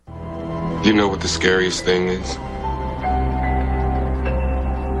You know what the scariest thing is?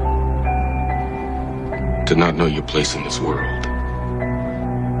 To not know your place in this world.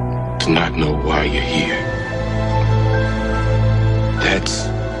 To not know why you're here. It's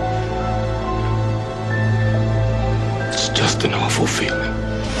just an awful feeling.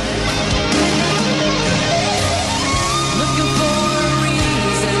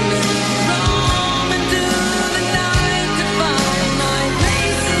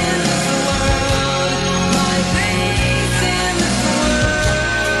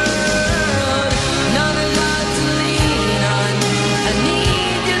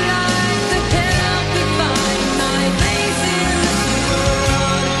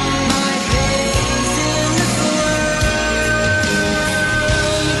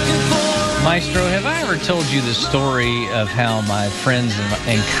 Maestro, have I ever told you the story of how my friends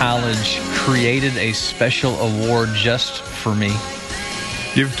in college created a special award just for me?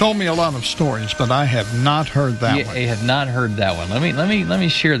 You've told me a lot of stories, but I have not heard that one. You have not heard that one. Let me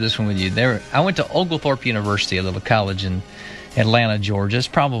share this one with you. I went to Oglethorpe University, a little college in Atlanta, Georgia. It's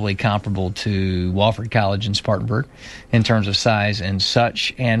probably comparable to Wofford College in Spartanburg in terms of size and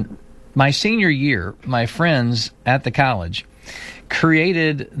such. And my senior year, my friends at the college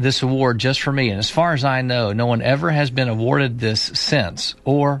created this award just for me. And as far as I know, no one ever has been awarded this since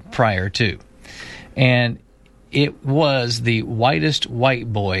or prior to. And it was the Whitest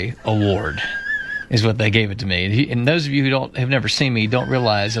White Boy Award is what they gave it to me. And those of you who have never seen me don't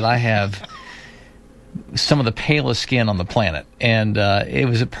realize that I have some of the palest skin on the planet. And it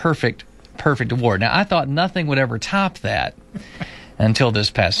was a perfect award. Now, I thought nothing would ever top that until this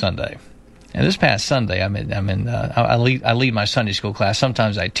past Sunday. And this past Sunday, I lead my Sunday school class.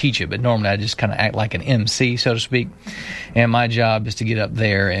 Sometimes I teach it, but normally I just kind of act like an MC, so to speak. And my job is to get up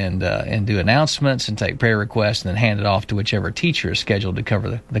there and do announcements and take prayer requests and then hand it off to whichever teacher is scheduled to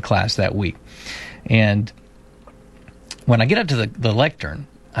cover the class that week. And when I get up to the lectern,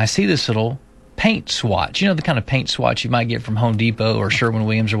 I see this little paint swatch. You know, the kind of paint swatch you might get from Home Depot or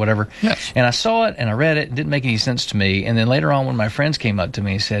Sherwin-Williams or whatever. Yes. And I saw it and I read it. It didn't make any sense to me. And then later on, when my friends came up to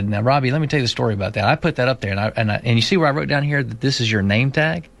me and said, "Now, Robbie, let me tell you the story about that." I put that up there, and you see where I wrote down here that this is your name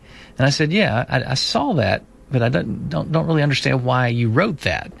tag? And I said, "Yeah, I saw that, but I don't really understand why you wrote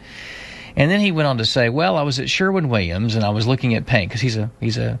that." And then he went on to say, "Well, I was at Sherwin-Williams and I was looking at paint," because he's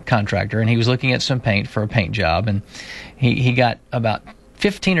a contractor, and he was looking at some paint for a paint job, and he got about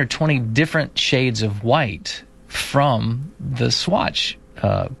 15 or 20 different shades of white from the swatch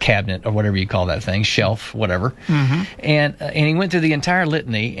cabinet or whatever you call that thing, shelf, whatever. Mm-hmm. And he went through the entire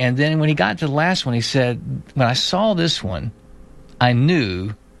litany, and then when he got to the last one, he said, "When I saw this one, I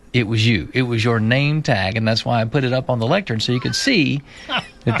knew it was you. It was your name tag, and that's why I put it up on the lectern so you could see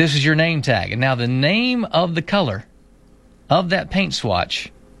that this is your name tag." And now the name of the color of that paint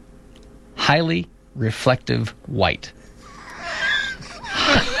swatch, highly reflective white.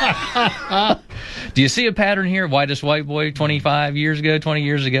 Do you see a pattern here? Whitest White Boy 20 years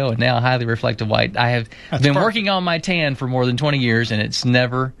ago, and now highly reflective white. I have been working on my tan for more than 20 years, and it's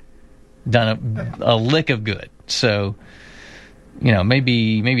never done a lick of good. So, you know,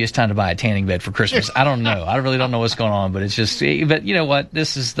 maybe it's time to buy a tanning bed for Christmas. I don't know. I really don't know what's going on, but it's just. But you know what?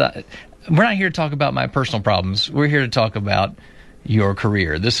 We're not here to talk about my personal problems. We're here to talk about your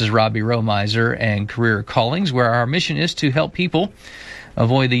career. This is Robbie Romiser and Career Callings, where our mission is to help people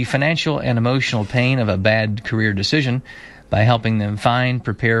avoid the financial and emotional pain of a bad career decision by helping them find,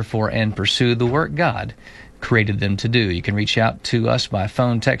 prepare for, and pursue the work God created them to do. You can reach out to us by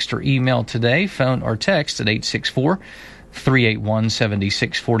phone, text, or email today. Phone or text at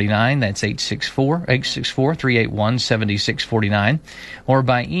 864-381-7649. That's 864-381-7649. Or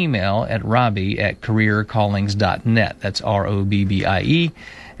by email at robbie@careercallings.net. That's ROBBIE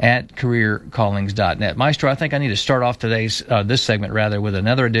at careercallings.net. Maestro, I think I need to start off this segment with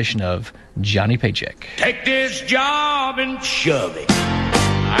another edition of Johnny Paycheck. Take this job and shove it.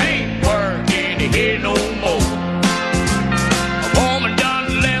 I ain't working here no more. A woman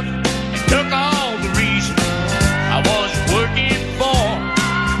done left and took all the reason I was working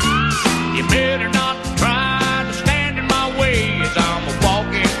for. You better not try to stand in my way as I'm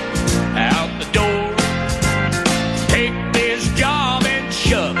walking out the door. Take this job and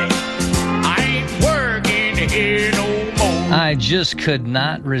shove it. I ain't working here no more. I just could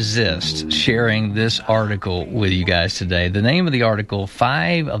not resist sharing this article with you guys today. The name of the article,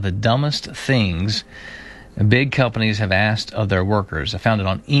 5 of the Dumbest Things Big Companies Have Asked of Their Workers. I found it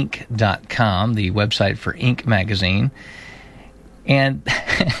on Inc.com, the website for Inc. magazine. And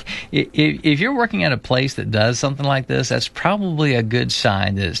if you're working at a place that does something like this, that's probably a good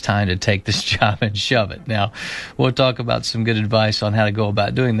sign that it's time to take this job and shove it. Now, we'll talk about some good advice on how to go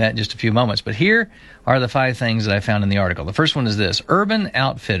about doing that in just a few moments. But here are the 5 things that I found in the article. The first one is this. Urban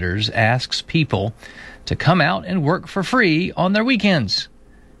Outfitters asks people to come out and work for free on their weekends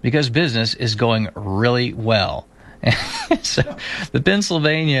because business is going really well. So the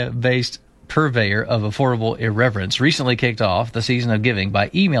Pennsylvania-based purveyor of affordable irreverence recently kicked off the season of giving by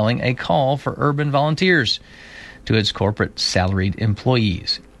emailing a call for urban volunteers to its corporate salaried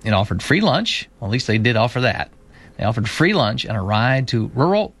employees. It offered free lunch. Well, at least they did offer that. They offered free lunch and a ride to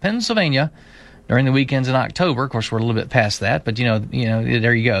rural Pennsylvania during the weekends in October. Of course, we're a little bit past that, but you know,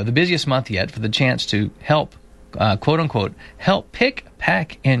 there you go. The busiest month yet for the chance to help, quote unquote, help pick,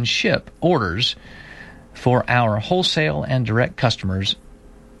 pack, and ship orders for our wholesale and direct customers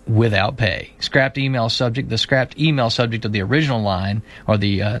without pay. The scrapped email subject of the original line, or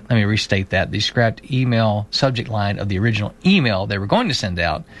let me restate that. The scrapped email subject line of the original email they were going to send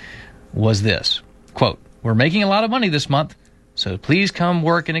out was this, quote, "We're making a lot of money this month, so please come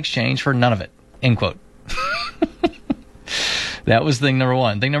work in exchange for none of it," end quote. That was thing number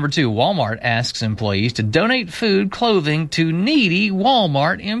 1. Thing number 2, Walmart asks employees to donate food, clothing to needy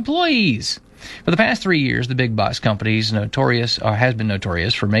Walmart employees. For the past 3 years, the big box companies has been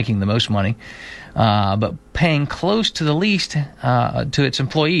notorious for making the most money, but paying close to the least to its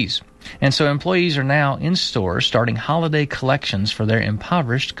employees. And so employees are now in stores starting holiday collections for their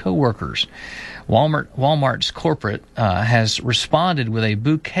impoverished coworkers. Walmart's corporate has responded with a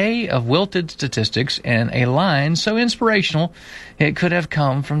bouquet of wilted statistics and a line so inspirational it could have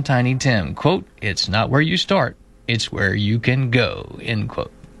come from Tiny Tim. Quote, "It's not where you start, it's where you can go," end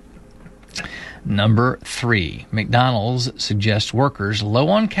quote. Number 3, McDonald's suggests workers low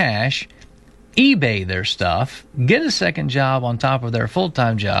on cash eBay their stuff, get a second job on top of their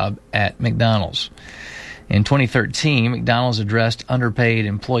full-time job at McDonald's. In 2013, McDonald's addressed underpaid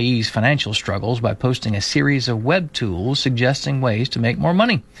employees' financial struggles by posting a series of web tools suggesting ways to make more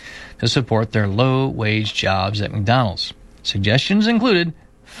money to support their low-wage jobs at McDonald's. Suggestions included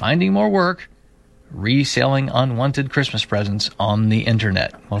finding more work, reselling unwanted Christmas presents on the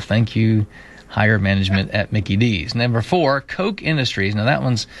internet. Well, thank you, higher management at Mickey D's. Number 4, Koch Industries. Now, that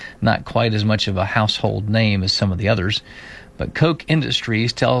one's not quite as much of a household name as some of the others, but Koch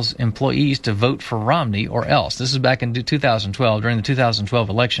Industries tells employees to vote for Romney or else. This is back in 2012. During the 2012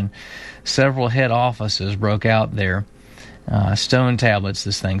 election, several head offices broke out their stone tablets,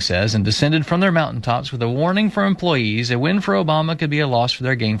 this thing says, and descended from their mountaintops with a warning for employees: a win for Obama could be a loss for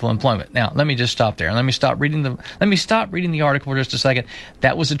their gainful employment. Now, let me just stop there. Let me stop reading the article for just a second.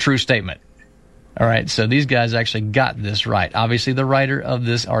 That was a true statement. All right, so these guys actually got this right. Obviously, the writer of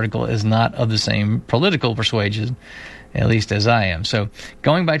this article is not of the same political persuasion, at least as I am. So,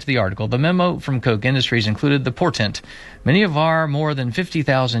 going back to the article, the memo from Koch Industries included the portent: many of our more than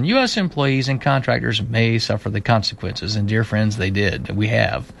 50,000 U.S. employees and contractors may suffer the consequences. And dear friends, they did. We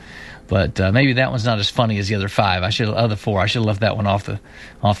have. But maybe that one's not as funny as the other 5. Other 4. I should have left that one off the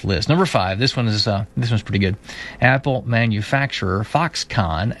list. Number 5. This one's pretty good. Apple manufacturer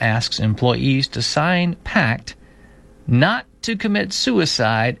Foxconn asks employees to sign pact not to commit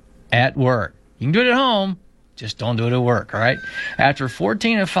suicide at work. You can do it at home, just don't do it at work. All right. After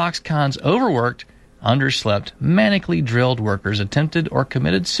 14 of Foxconn's overworked, underslept, manically drilled workers attempted or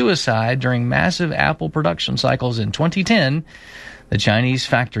committed suicide during massive Apple production cycles in 2010. The Chinese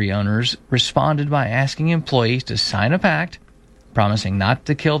factory owners responded by asking employees to sign a pact promising not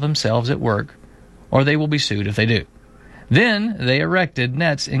to kill themselves at work, or they will be sued if they do. Then they erected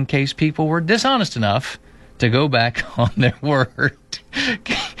nets in case people were dishonest enough to go back on their word.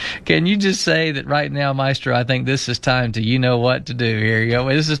 Can you just say that right now, Maestro, I think this is time to, you know what to do. Here you go.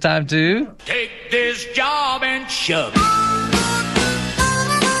 This is time to take this job and shove it.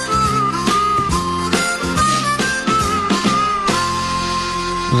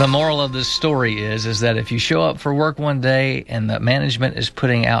 The moral of this story is that if you show up for work one day and the management is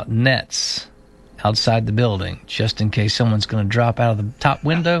putting out nets outside the building just in case someone's going to drop out of the top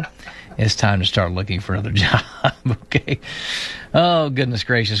window, it's time to start looking for another job. Okay. Oh, goodness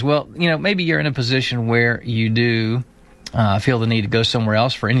gracious. Well, maybe you're in a position where you do feel the need to go somewhere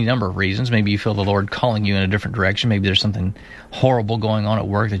else for any number of reasons. Maybe you feel the Lord calling you in a different direction. Maybe there's something horrible going on at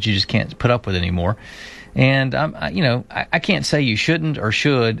work that you just can't put up with anymore. And I can't say you shouldn't or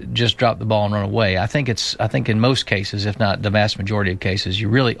should just drop the ball and run away. I think in most cases, if not the vast majority of cases, you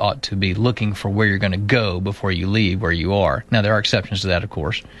really ought to be looking for where you're going to go before you leave where you are. Now, there are exceptions to that, of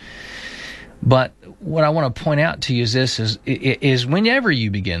course. But what I want to point out to you is this, is whenever you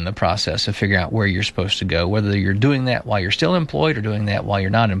begin the process of figuring out where you're supposed to go, whether you're doing that while you're still employed or doing that while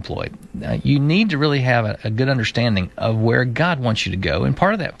you're not employed, you need to really have a good understanding of where God wants you to go. And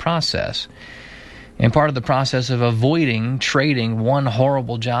part of that process, and part of the process of avoiding trading one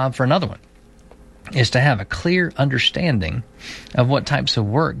horrible job for another one, is to have a clear understanding of what types of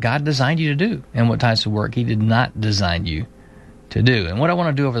work God designed you to do and what types of work He did not design you to do. And what I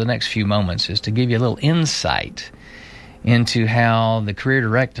want to do over the next few moments is to give you a little insight into how the Career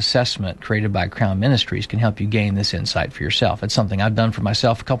Direct Assessment created by Crown Ministries can help you gain this insight for yourself. It's something I've done for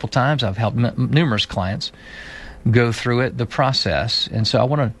myself a couple times. I've helped numerous clients go through it, the process. And so I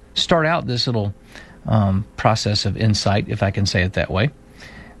want to start out this little process of insight, if I can say it that way,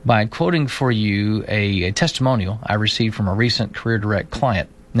 by quoting for you a testimonial I received from a recent Career Direct client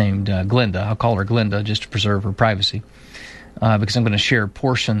named Glenda. I'll call her Glenda just to preserve her privacy. Because I'm going to share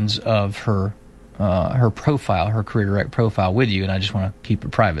portions of her profile, her Career Direct profile with you, and I just want to keep it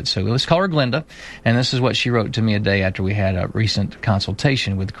private. So let's call her Glenda, and this is what she wrote to me a day after we had a recent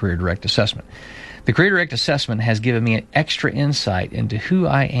consultation with the Career Direct Assessment. The Career Direct Assessment has given me an extra insight into who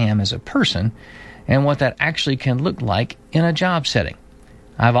I am as a person and what that actually can look like in a job setting.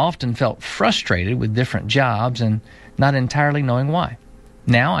 I've often felt frustrated with different jobs and not entirely knowing why.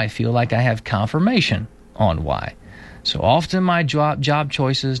 Now I feel like I have confirmation on why. So often my job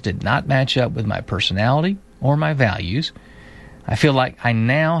choices did not match up with my personality or my values. I feel like I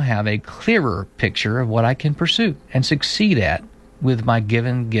now have a clearer picture of what I can pursue and succeed at with my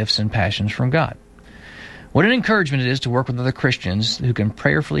given gifts and passions from God. What an encouragement it is to work with other Christians who can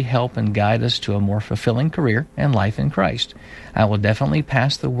prayerfully help and guide us to a more fulfilling career and life in Christ. I will definitely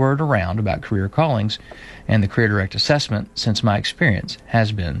pass the word around about career callings and the Career Direct Assessment since my experience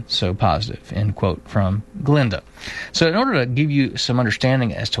has been so positive. End quote from Glenda. So in order to give you some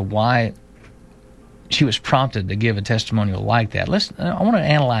understanding as to why she was prompted to give a testimonial like that, I want to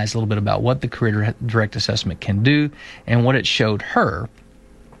analyze a little bit about what the Career Direct Assessment can do and what it showed her.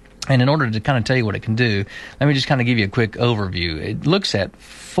 And in order to kind of tell you what it can do, let me just kind of give you a quick overview. It looks at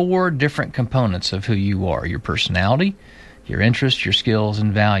 4 different components of who you are: your personality, your interests, your skills,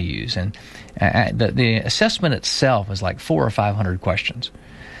 and values. And the assessment itself is like 400 or 500 questions.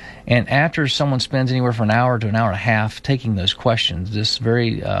 And after someone spends anywhere from an hour to an hour and a half taking those questions, this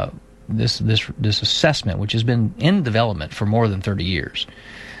assessment, which has been in development for more than 30 years,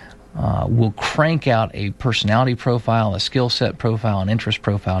 will crank out a personality profile, a skill set profile, an interest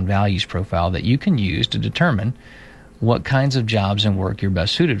profile, and values profile that you can use to determine what kinds of jobs and work you're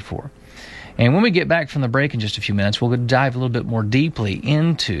best suited for. And when we get back from the break in just a few minutes, we'll dive a little bit more deeply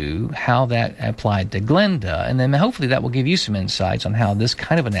into how that applied to Glenda, and then hopefully that will give you some insights on how this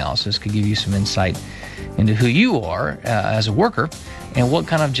kind of analysis could give you some insight into who you are as a worker and what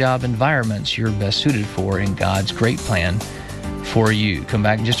kind of job environments you're best suited for in God's great plan for you. Come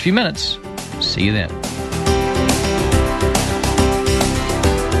back in just a few minutes. See you then.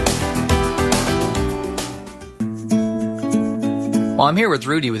 Well, I'm here with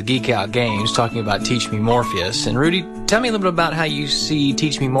Rudy with Geek Out Games talking about Teach Me Morpheus. And Rudy, tell me a little bit about how you see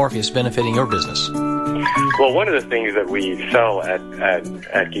Teach Me Morpheus benefiting your business. Well, one of the things that we sell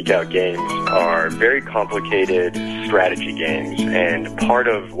at Geek Out Games are very complicated strategy games. And part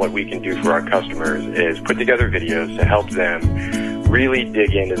of what we can do for our customers is put together videos to help them really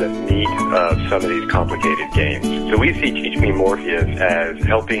dig into the meat of some of these complicated games. So we see Teach Me Morpheus as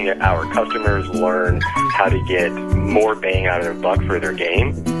helping our customers learn how to get more bang out of their buck for their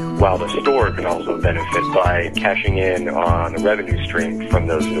game, while the store can also benefit by cashing in on the revenue stream from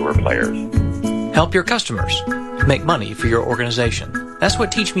those newer players. Help your customers make money for your organization. That's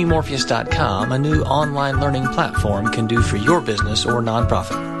what TeachMeMorpheus.com, a new online learning platform, can do for your business or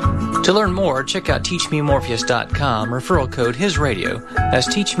nonprofit. To learn more, check out TeachMeMorpheus.com, referral code HISRadio. That's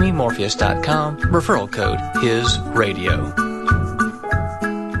TeachMeMorpheus.com, referral code HISRadio.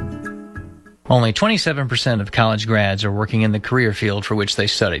 Only 27% of college grads are working in the career field for which they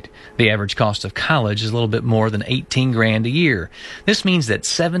studied. The average cost of college is a little bit more than $18,000 a year. This means that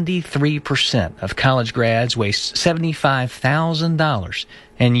 73% of college grads waste $75,000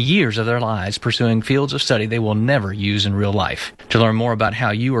 and years of their lives pursuing fields of study they will never use in real life. To learn more about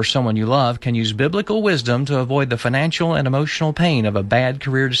how you or someone you love can use biblical wisdom to avoid the financial and emotional pain of a bad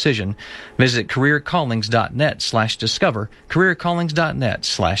career decision, visit careercallings.net/discover,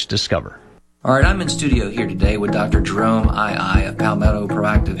 careercallings.net/discover. All right, I'm in studio here today with Dr. Jerome II of Palmetto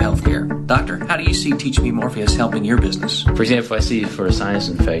Proactive Healthcare. Doctor, how do you see Teach Me Morpheus helping your business? For example, if I see you for a sinus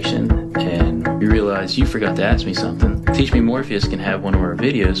infection and you realize you forgot to ask me something, Teach Me Morpheus can have one of our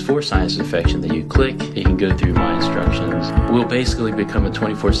videos for sinus infection that you click. You can go through my instructions. We'll basically become a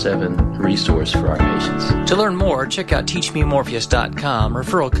 24/7 resource for our patients. To learn more, check out TeachMeMorpheus.com,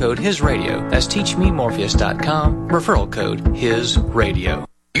 referral code HISRadio. That's TeachMeMorpheus.com, referral code HISRadio.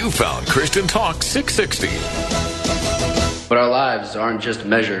 You found Christian Talk 660. But our lives aren't just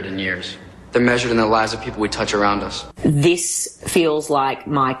measured in years. They're measured in the lives of people we touch around us. This feels like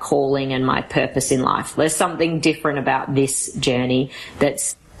my calling and my purpose in life. There's something different about this journey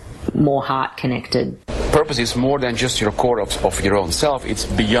that's more heart-connected. Purpose is more than just your core of your own self. It's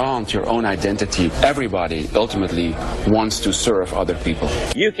beyond your own identity. Everybody ultimately wants to serve other people.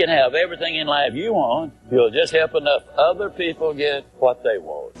 You can have everything in life you want. You'll just help enough other people get what they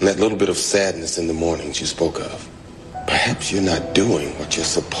want. And that little bit of sadness in the mornings you spoke of. Perhaps you're not doing what you're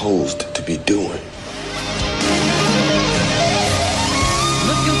supposed to be doing.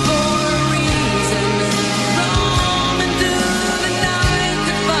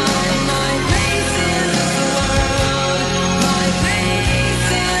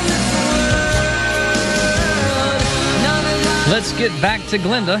 Let's get back to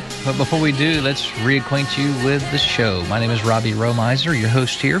Glenda, but before we do, let's reacquaint you with the show. My name is Robbie Romizer, your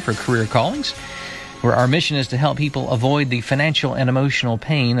host here for Career Callings, where our mission is to help people avoid the financial and emotional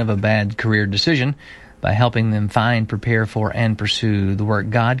pain of a bad career decision by helping them find, prepare for, and pursue the work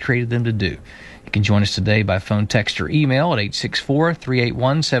God created them to do. You can join us today by phone, text, or email at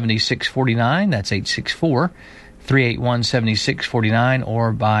 864-381-7649. That's 864-381-7649,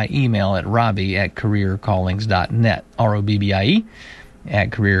 or by email at robbie@careercallings.net, ROBBIE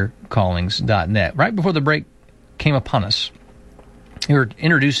at careercallings.net. Right before the break came upon us, we were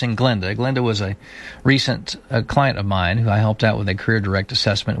introducing Glenda. Glenda was a recent client of mine who I helped out with a career direct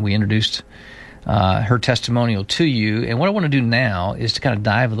assessment. We introduced her testimonial to you. And what I want to do now is to kind of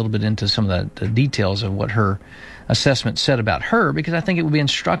dive a little bit into some of the details of what her assessment said about her, because I think it would be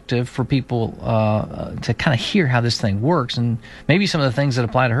instructive for people to kind of hear how this thing works. And maybe some of the things that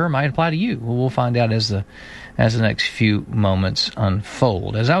apply to her might apply to you. Well, we'll find out as the next few moments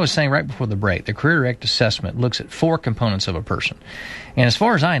unfold. As I was saying right before the break, the Career Direct Assessment looks at 4 components of a person. And as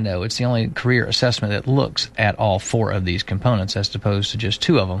far as I know, it's the only career assessment that looks at all 4 of these components as opposed to just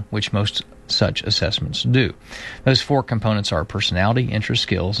 2 of them, which most such assessments do. Those 4 components are personality, interest,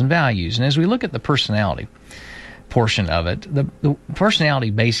 skills, and values. And as we look at the personality portion of it, the personality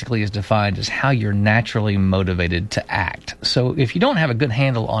basically is defined as how you're naturally motivated to act. So if you don't have a good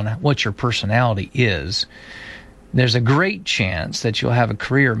handle on what your personality is, there's a great chance that you'll have a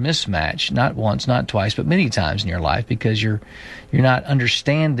career mismatch, not once, not twice, but many times in your life, because you're not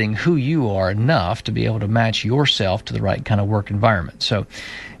understanding who you are enough to be able to match yourself to the right kind of work environment. So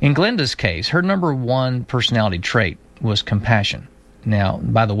in Glenda's case, her number 1 personality trait was compassion. Now,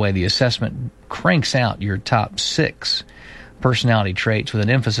 by the way, the assessment cranks out your top 6 personality traits with an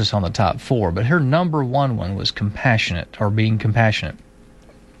emphasis on the top 4, but her number 1 was compassionate, or being compassionate.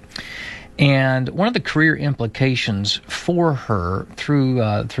 And one of the career implications for her through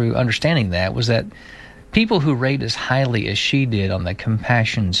understanding that was that people who rate as highly as she did on the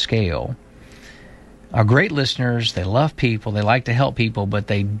compassion scale are great listeners. They love people. They like to help people, but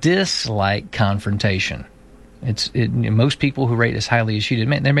they dislike confrontation. Most people who rate as highly as she did,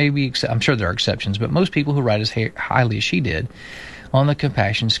 there may be, I'm sure there are exceptions, but most people who rate as highly as she did on the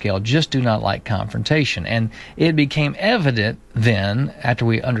compassion scale just do not like confrontation. And it became evident then, after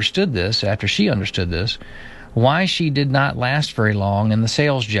she understood this, why she did not last very long in the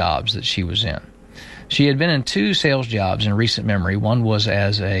sales jobs that she was in. She had been in 2 sales jobs in recent memory. One was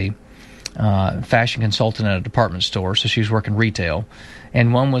as a fashion consultant at a department store, so she was working retail,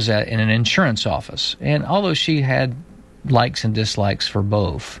 and one was in an insurance office. And although she had likes and dislikes for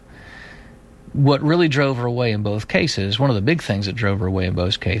both, what really drove her away in both cases, one of the big things that drove her away in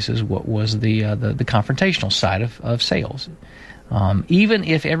both cases, was the confrontational side of sales. Even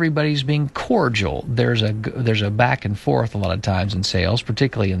if everybody's being cordial, there's a back and forth a lot of times in sales,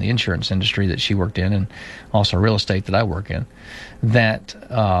 particularly in the insurance industry that she worked in, and also real estate that I work in, that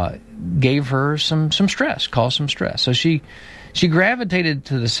gave her some stress, caused some stress. So she gravitated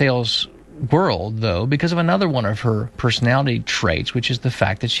to the sales world, though, because of another one of her personality traits, which is the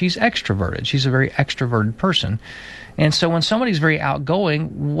fact that she's extroverted. She's a very extroverted person. And so when somebody's very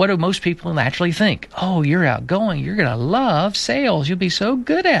outgoing, what do most people naturally think? Oh, you're outgoing. You're going to love sales. You'll be so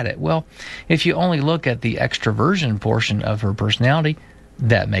good at it. Well, if you only look at the extroversion portion of her personality,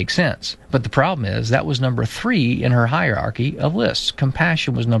 that makes sense. But the problem is that was number 3 in her hierarchy of lists.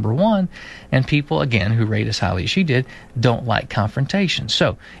 Compassion was number 1, and people, again, who rate as highly as she did, don't like confrontation.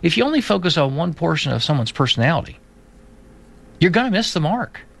 So if you only focus on one portion of someone's personality, you're going to miss the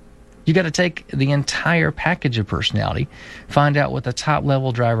mark. You got to take the entire package of personality, find out what the top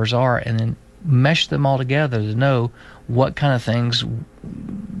level drivers are, and then mesh them all together to know what kind of things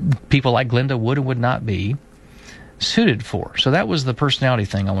people like Glenda would and would not be suited for. So that was the personality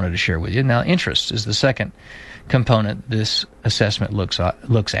thing I wanted to share with you. Now, interest is the second component this assessment looks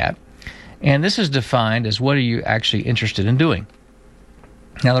at. And this is defined as what are you actually interested in doing.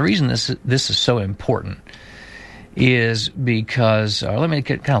 Now, the reason this is so important is because, let me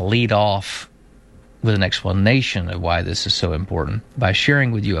kind of lead off with an explanation of why this is so important by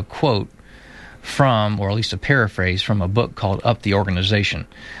sharing with you a quote from, or at least a paraphrase from, a book called Up the Organization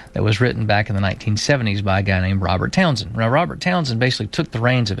that was written back in the 1970s by a guy named Robert Townsend. Now, Robert Townsend basically took the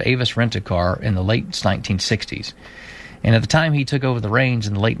reins of Avis Rent-A-Car in the late 1960s. And at the time he took over the reins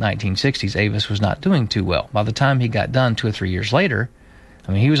in the late 1960s, Avis was not doing too well. By the time he got done 2 or 3 years later,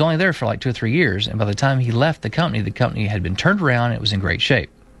 I mean, he was only there for like 2 or 3 years, and by the time he left the company had been turned around and it was in great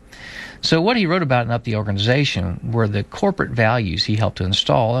shape. So what he wrote about in Up the Organization were the corporate values he helped to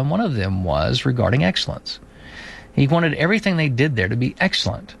install, and one of them was regarding excellence. He wanted everything they did there to be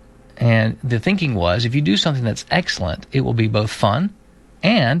excellent. And the thinking was, if you do something that's excellent, it will be both fun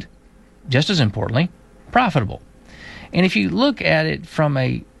and, just as importantly, profitable. And if you look at it from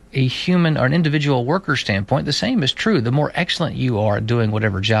a human or an individual worker standpoint, the same is true. The more excellent you are at doing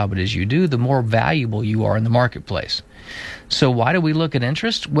whatever job it is you do, the more valuable you are in the marketplace. So why do we look at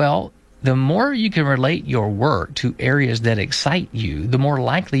interest? Well, the more you can relate your work to areas that excite you, the more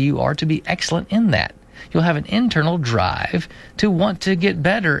likely you are to be excellent in that. You'll have an internal drive to want to get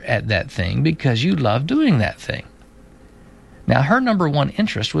better at that thing because you love doing that thing. Now, her number one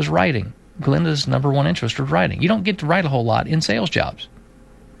interest was writing. Glenda's number one interest was writing. You don't get to write a whole lot in sales jobs.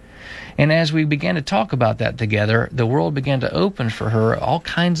 And as we began to talk about that together, the world began to open for her all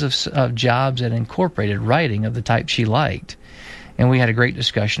kinds of jobs that incorporated writing of the type she liked. And we had a great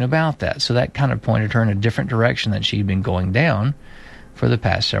discussion about that. So that kind of pointed her in a different direction than she'd been going down for the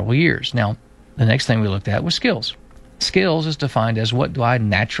past several years. Now, the next thing we looked at was skills. Skills is defined as what do I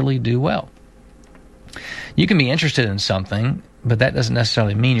naturally do well. You can be interested in something, but that doesn't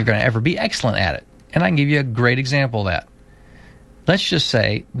necessarily mean you're going to ever be excellent at it. And I can give you a great example of that. Let's just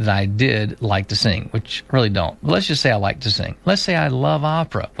say that I did like to sing, which I really don't. But let's just say I like to sing. Let's say I love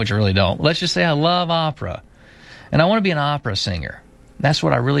opera, which I really don't. Let's just say I love opera. And I want to be an opera singer. That's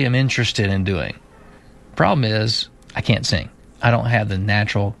what I really am interested in doing. Problem is, I can't sing. I don't have the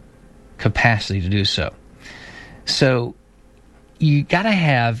natural capacity to do so. So you got to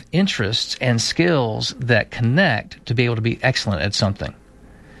have interests and skills that connect to be able to be excellent at something.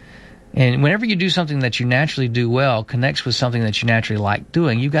 And whenever you do something that you naturally do well, connects with something that you naturally like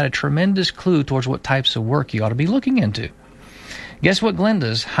doing, you've got a tremendous clue towards what types of work you ought to be looking into. Guess what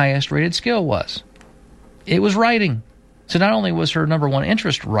Glenda's highest rated skill was? It was writing. So not only was her number one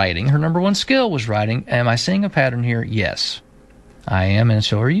interest writing, her number one skill was writing. Am I seeing a pattern here? Yes, I am, and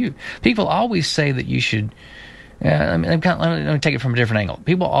so are you. People always say that you should, let me take it from a different angle.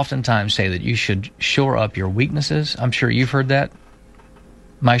 People oftentimes say that you should shore up your weaknesses. I'm sure you've heard that.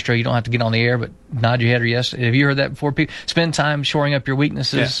 Maestro, you don't have to get on the air, but nod your head or yes. Have you heard that before? People spend time shoring up your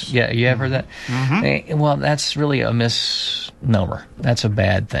weaknesses. Yes. Yeah, you have heard that? Mm-hmm. Well, that's really a misnomer. That's a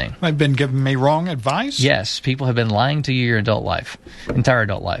bad thing. They've been giving me wrong advice? Yes, people have been lying to you your entire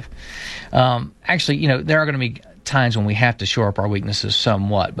adult life. Actually, there are going to be times when we have to shore up our weaknesses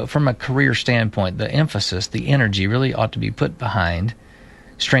somewhat, but from a career standpoint, the emphasis, the energy really ought to be put behind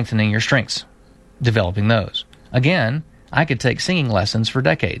strengthening your strengths, developing those. Again, I could take singing lessons for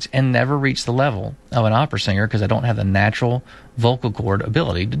decades and never reach the level of an opera singer because I don't have the natural vocal cord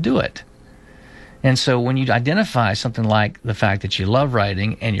ability to do it. And so when you identify something like the fact that you love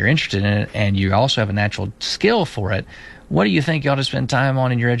writing and you're interested in it and you also have a natural skill for it, what do you think you ought to spend time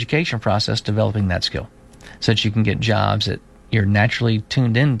on in your education process developing that skill so that you can get jobs that you're naturally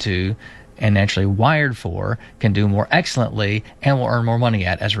tuned into and naturally wired for, can do more excellently, and will earn more money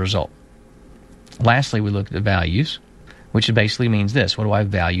at as a result? Lastly, we look at the values, which basically means this: what do I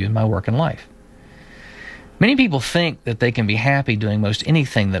value in my work and life? Many people think that they can be happy doing most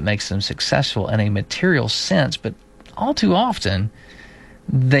anything that makes them successful in a material sense, but all too often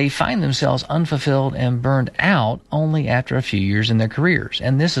they find themselves unfulfilled and burned out only after a few years in their careers.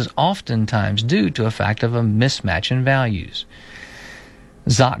 And this is oftentimes due to a fact of a mismatch in values.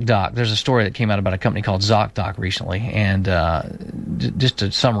 ZocDoc, there's a story that came out about a company called ZocDoc recently, and just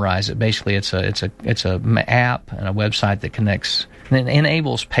to summarize it, basically it's a app and a website that connects and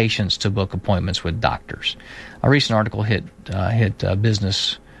enables patients to book appointments with doctors. A recent article hit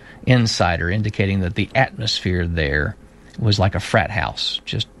Business Insider indicating that the atmosphere there was like a frat house,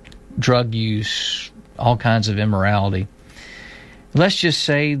 just drug use, all kinds of immorality. Let's just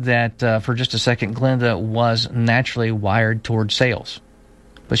say that for just a second, Glenda was naturally wired toward sales.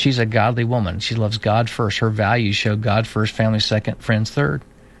 But she's a godly woman. She loves God first. Her values show God first, family second, friends third.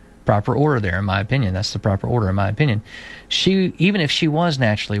 Proper order there, in my opinion. That's the proper order, in my opinion. She, even if she was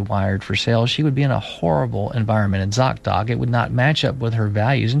naturally wired for sales, she would be in a horrible environment in ZocDoc. It would not match up with her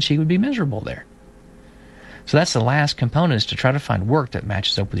values, and she would be miserable there. So that's the last component, is to try to find work that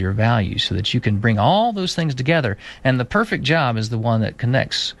matches up with your values so that you can bring all those things together. And the perfect job is the one that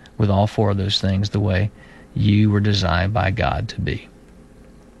connects with all four of those things the way you were designed by God to be.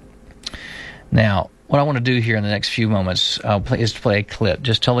 Now, what I want to do here in the next few moments is to play a clip,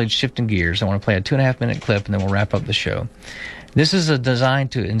 just totally shifting gears. I want to play a 2.5-minute clip, and then we'll wrap up the show. This is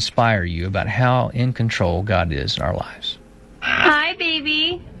designed to inspire you about how in control God is in our lives. Hi,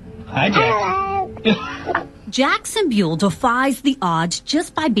 baby. Hi, Jack. Jackson Buell defies the odds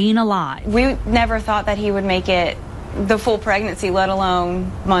just by being alive. We never thought that he would make it the full pregnancy, let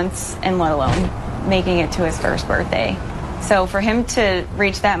alone months, and let alone making it to his first birthday. So for him to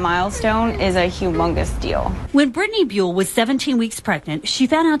reach that milestone is a humongous deal. When Brittany Buell was 17 weeks pregnant, she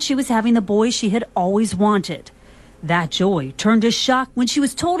found out she was having the boy she had always wanted. That joy turned to shock when she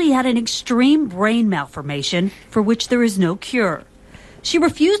was told he had an extreme brain malformation for which there is no cure. She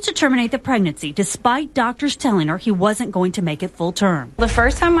refused to terminate the pregnancy despite doctors telling her he wasn't going to make it full term. The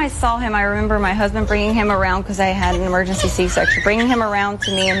first time I saw him, I remember my husband bringing him around because I had an emergency C-section, bringing him around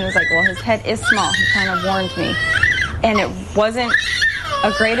to me, and he was like, well, his head is small. He kind of warned me. And it wasn't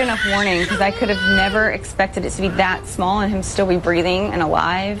a great enough warning because I could have never expected it to be that small and him still be breathing and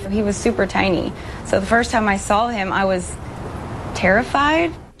alive. He was super tiny. So the first time I saw him, I was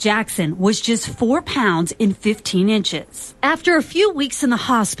terrified. Jackson was just 4 pounds and 15 inches. After a few weeks in the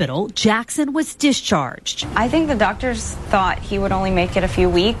hospital, Jackson was discharged. I think the doctors thought he would only make it a few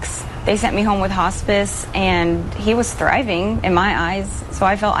weeks. They sent me home with hospice, and he was thriving in my eyes. So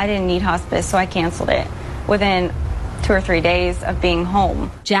I felt I didn't need hospice, so I canceled it within 2 or 3 days of being home.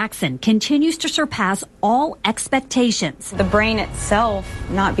 Jackson continues to surpass all expectations. The brain itself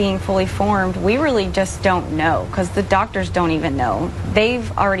not being fully formed, we really just don't know because the doctors don't even know.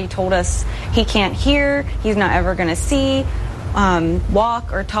 They've already told us he can't hear, he's not ever going to see,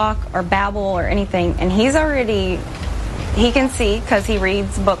 walk or talk or babble or anything. And he can see because he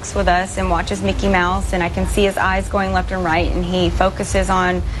reads books with us and watches Mickey Mouse, and I can see his eyes going left and right, and he focuses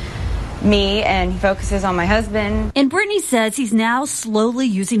on me and he focuses on my husband. And Brittany says he's now slowly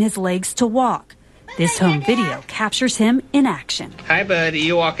using his legs to walk. This home video captures him in action. Hi, buddy.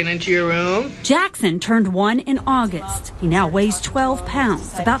 You walking into your room? Jackson turned 1 in August. He now weighs 12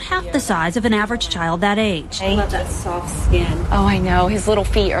 pounds, about half the size of an average child that age. I love that soft skin. Oh, I know. His little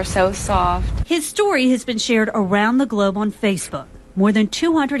feet are so soft. His story has been shared around the globe on Facebook. More than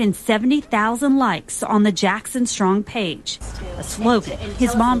 270,000 likes on the Jackson Strong page, a slogan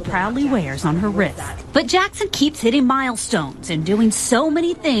his mom proudly wears on her wrist. But Jackson keeps hitting milestones and doing so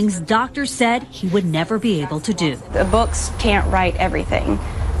many things doctors said he would never be able to do. The books can't write everything.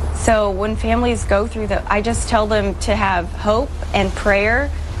 So when families go through I just tell them to have hope and prayer,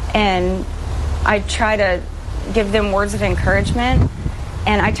 and I try to give them words of encouragement,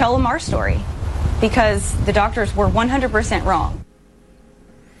 and I tell them our story because the doctors were 100% wrong.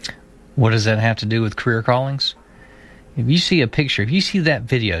 What does that have to do with career callings? If you see a picture, if you see that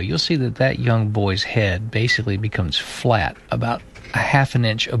video, you'll see that young boy's head basically becomes flat, about a half an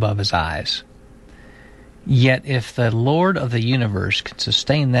inch above his eyes. Yet if the Lord of the universe can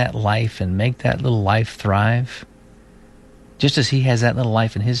sustain that life and make that little life thrive, just as he has that little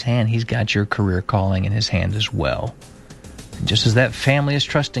life in his hand, he's got your career calling in his hand as well. And just as that family is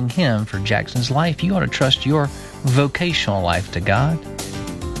trusting him for Jackson's life, you ought to trust your vocational life to God.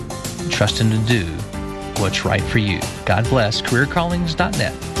 Trust him to do what's right for you. God bless.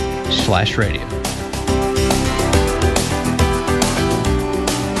 CareerCallings.net/radio.